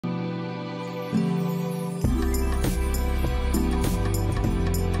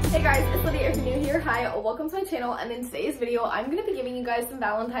guys, it's Lydia. If you're new here, hi, welcome to my channel, and in today's video I'm going to be giving you guys some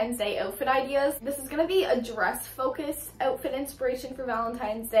Valentine's Day outfit ideas. This is going to be a dress focused outfit inspiration for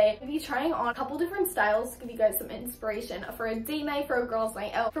Valentine's Day. I'm going to be trying on a couple different styles to give you guys some inspiration for a date night, for a girls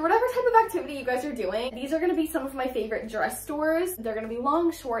night out, for whatever type of activity you guys are doing. These are going to be some of my favorite dress stores. They're going to be long,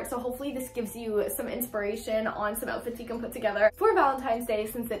 short, so hopefully this gives you some inspiration on some outfits you can put together for Valentine's Day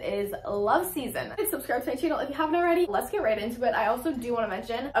since it is love season. Subscribe to my channel if you haven't already. Let's get right into it. I also do want to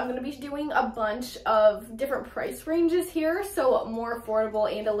mention I'm going to be doing a bunch of different price ranges here, so more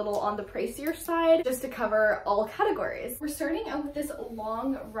affordable and a little on the pricier side, just to cover all categories. We're starting out with this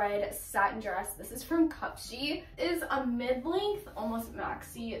long red satin dress. This is from Cupshe. It is a mid-length, almost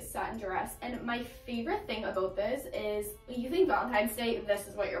maxi satin dress, and my favorite thing about this is when you think Valentine's Day, this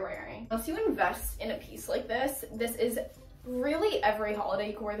is what you're wearing. Once you invest in a piece like this, this is really every holiday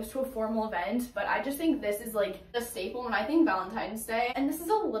you can wear this to a formal event, but I just think this is like the staple when I think Valentine's Day. And this is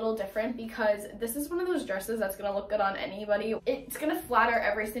a little different because this is one of those dresses that's gonna look good on anybody. It's gonna flatter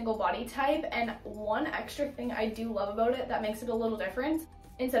every single body type, and one extra thing I do love about it that makes it a little different,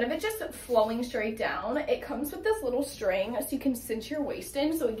 instead of it just flowing straight down, it comes with this little string so you can cinch your waist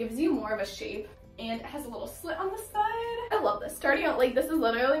in, so it gives you more of a shape, and it has a little slit on the side. I love this. Starting out, like, this is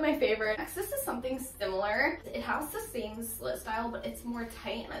literally my favorite. Next, this is something similar. It has the same slit style, but it's more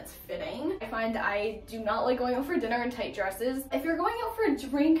tight and it's fitting. I find I do not like going out for dinner in tight dresses. If you're going out for a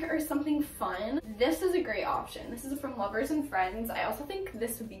drink or something fun, this is a great option. This is from Lovers and Friends. I also think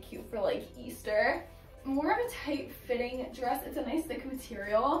this would be cute for like Easter. More of a tight fitting dress. It's a nice thick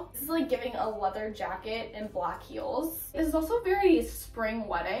material. This is like giving a leather jacket and black heels. This is also very spring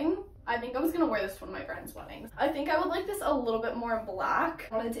wedding. I think I was gonna wear this to one of my friends' weddings. I think I would like this a little bit more black.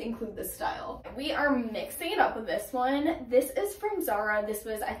 I wanted to include this style. We are mixing it up with this one. This is from Zara. This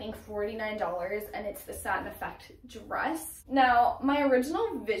was, I think, $49, and it's the satin effect dress. Now, my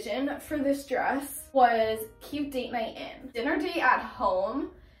original vision for this dress was cute date night in. Dinner date at home,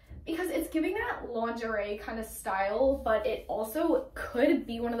 because it's giving that lingerie kind of style, but it also could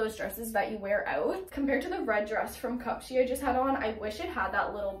be one of those dresses that you wear out. Compared to the red dress from Cupshe I just had on, I wish it had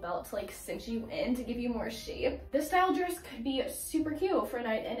that little belt to like cinch you in to give you more shape. This style dress could be super cute for a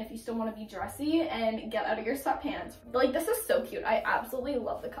night in if you still want to be dressy and get out of your sweatpants. Like, this is so cute. I absolutely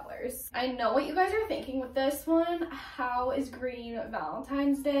love the colors. I know what you guys are thinking with this one. How is green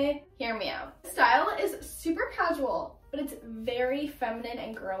Valentine's Day? Hear me out. The style is super casual, but it's very feminine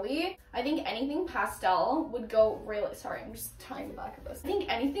and girly. I think anything pastel would go really, sorry, I'm just tying the back of this. I think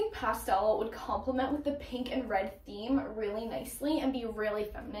anything pastel would complement with the pink and red theme really nicely and be really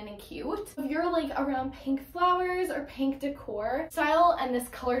feminine and cute. If you're like around pink flowers or pink decor style, and this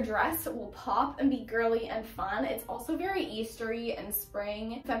color dress will pop and be girly and fun. It's also very Eastery and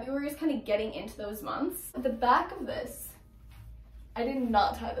spring. February is kind of getting into those months. At the back of this, I did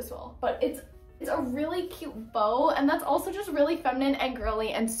not tie this well, but it's a really cute bow, and that's also just really feminine and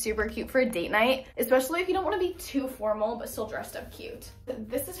girly and super cute for a date night, especially if you don't want to be too formal but still dressed up cute.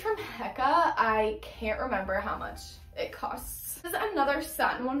 This is from Heka. I can't remember how much it costs. This is another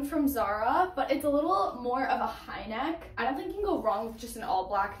satin one from Zara, but it's a little more of a high neck. I don't think you can go wrong with just an all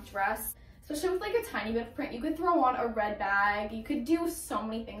black dress, especially with like a tiny bit of print. You could throw on a red bag. You could do so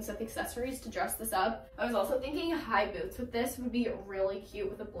many things with accessories to dress this up. I was also thinking high boots with this would be really cute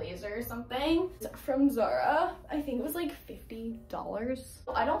with a blazer or something. It's from Zara. I think it was like $50.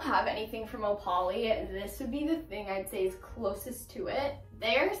 I don't have anything from Opoly. This would be the thing I'd say is closest to it.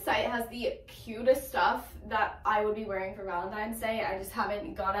 Their site has the cutest stuff that I would be wearing for Valentine's Day. I just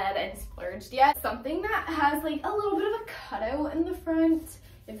haven't gone ahead and splurged yet. Something that has like a little bit of a cutout in the front.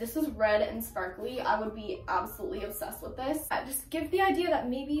 If this was red and sparkly, I would be absolutely obsessed with this. Just give the idea that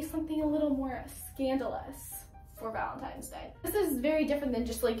maybe something a little more scandalous for Valentine's Day. This is very different than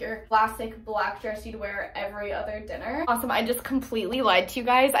just like your classic black dress you'd wear every other dinner. Awesome, I just completely lied to you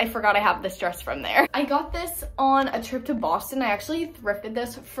guys. I forgot I have this dress from there. I got this on a trip to Boston. I actually thrifted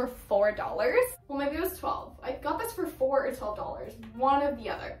this for $4. Well, maybe it was 12. I got this for $4 or $12, one or the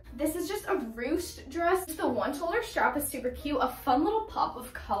other. This is just a ruched dress. Just the one shoulder strap is super cute. A fun little pop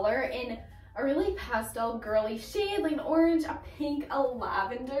of color in a really pastel girly shade, like an orange, a pink, a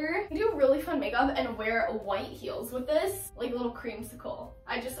lavender. You do really fun makeup and wear white heels with this, like a little creamsicle.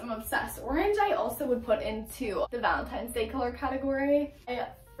 I'm obsessed. Orange I also would put into the Valentine's Day color category. I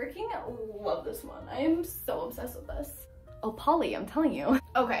freaking love this one. I am so obsessed with this. Opoly, I'm telling you.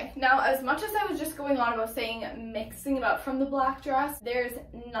 Okay, now as much as I was just going on about saying mixing it up from the black dress, there's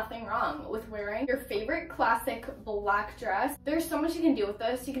nothing wrong with wearing your favorite classic black dress. There's so much you can do with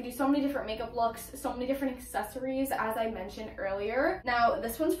this. You can do so many different makeup looks, so many different accessories, as I mentioned earlier. Now,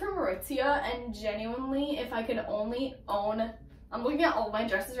 this one's from Aritzia, and genuinely, if I could only own I'm looking at all my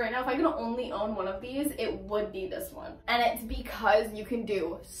dresses right now. If I could only own one of these, it would be this one. And it's because you can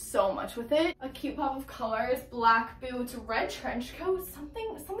do so much with it. A cute pop of colors, black boots, red trench coat,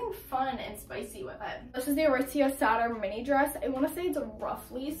 something fun and spicy with it. This is the Aritzia Saturn mini dress. I want to say it's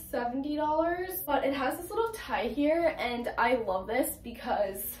roughly $70, but it has this little tie here, and I love this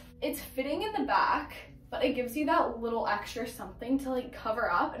because it's fitting in the back, but it gives you that little extra something to like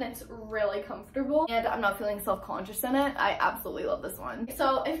cover up, and it's really comfortable, and I'm not feeling self-conscious in it. I absolutely love this one.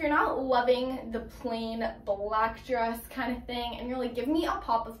 So if you're not loving the plain black dress kind of thing and you're like, give me a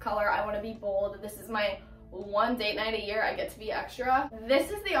pop of color, I want to be bold, this is my one date night a year, I get to be extra, this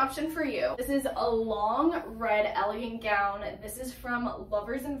is the option for you. This is a long red elegant gown. This is from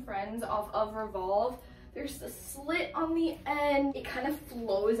Lovers and Friends off of Revolve. There's a slit on the end. It kind of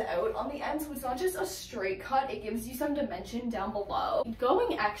flows out on the end, so it's not just a straight cut. It gives you some dimension down below.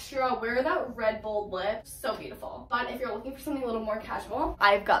 Going extra, wear that red bold lip. So beautiful. But if you're looking for something a little more casual,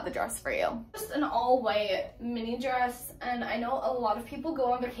 I've got the dress for you. Just an all-white mini dress, and I know a lot of people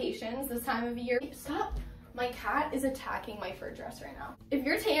go on vacations this time of year. Stop. My cat is attacking my fur dress right now. If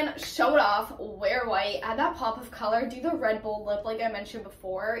you're tan, show it off, wear white, add that pop of color, do the red bold lip like I mentioned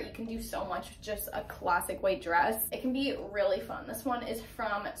before. You can do so much with just a classic white dress. It can be really fun. This one is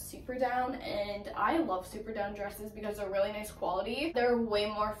from Super Down, and I love Super Down dresses because they're really nice quality. They're way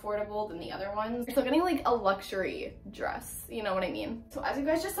more affordable than the other ones. You're still getting like a luxury dress, you know what I mean? So as you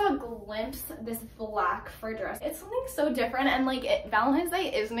guys just saw a glimpse, this black fur dress, it's something so different, and like Valentine's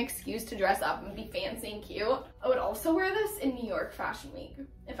Day is an excuse to dress up and be fancy and cute. I would also wear this in New York Fashion Week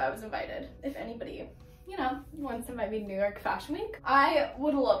if I was invited. If anybody, you know, wants to invite me to New York Fashion Week, I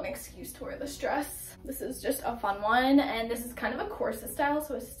would love an excuse to wear this dress. This is just a fun one, and this is kind of a corset style,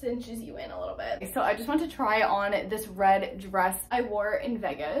 so it cinches you in a little bit. So I just want to try on this red dress I wore in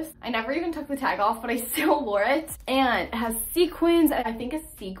Vegas. I never even took the tag off, but I still wore it, and it has sequins. I think a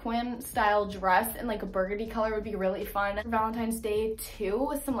sequin style dress in like a burgundy color would be really fun for Valentine's Day too,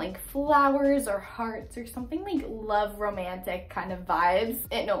 with some like flowers or hearts or something like love romantic kind of vibes.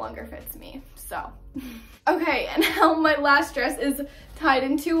 It no longer fits me, so. Okay, and now my last dress is tied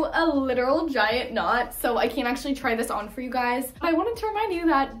into a literal giant knot, so I can't actually try this on for you guys. I wanted to remind you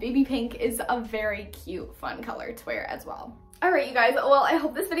that baby pink is a very cute, fun color to wear as well. Alright you guys, well I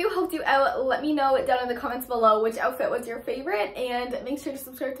hope this video helped you out. Let me know down in the comments below which outfit was your favorite, and make sure to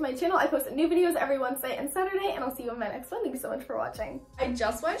subscribe to my channel. I post new videos every Wednesday and Saturday, and I'll see you in my next one. Thank you so much for watching. I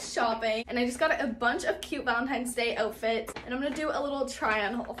just went shopping and I just got a bunch of cute Valentine's Day outfits, and I'm gonna do a little try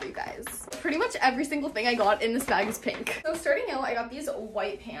on haul for you guys. Pretty much every single thing I got in this bag is pink. So starting out, I got these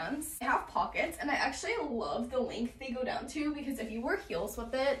white pants. They have pockets, and I actually love the length they go down to, because if you wear heels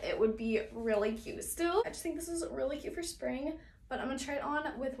with it, it would be really cute still. I just think this is really cute for spring. But I'm gonna try it on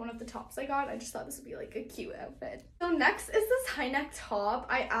with one of the tops I got. I just thought this would be like a cute outfit. So next is this high neck top.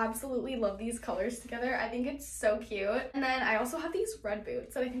 I absolutely love these colors together. I think it's so cute. And then I also have these red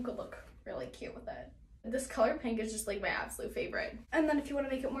boots that I think would look really cute with it. This color pink is just like my absolute favorite. And then if you want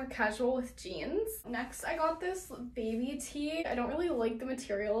to make it more casual with jeans. Next, I got this baby tee. I don't really like the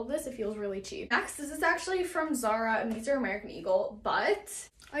material of this. It feels really cheap. Next, this is actually from Zara, and these are American Eagle, but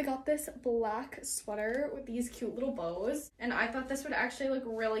I got this black sweater with these cute little bows, and I thought this would actually look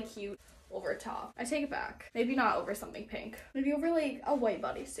really cute over top. I take it back. Maybe not over something pink. Maybe over like a white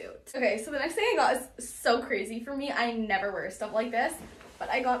bodysuit. Okay, so the next thing I got is so crazy for me. I never wear stuff like this, but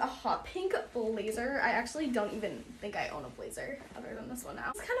I got a hot pink blazer. I actually don't even think I own a blazer other than this one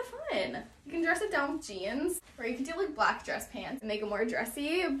now. It's kind of fun. You can dress it down with jeans, or you can do like black dress pants and make it more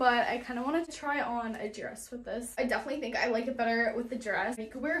dressy, but I kind of wanted to try on a dress with this. I definitely think I like it better with the dress. You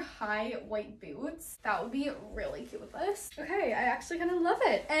could wear high white boots. That would be really cute with this. Okay, I actually kind of love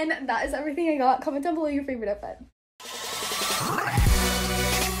it. And that is everything I got. Comment down below your favorite outfit.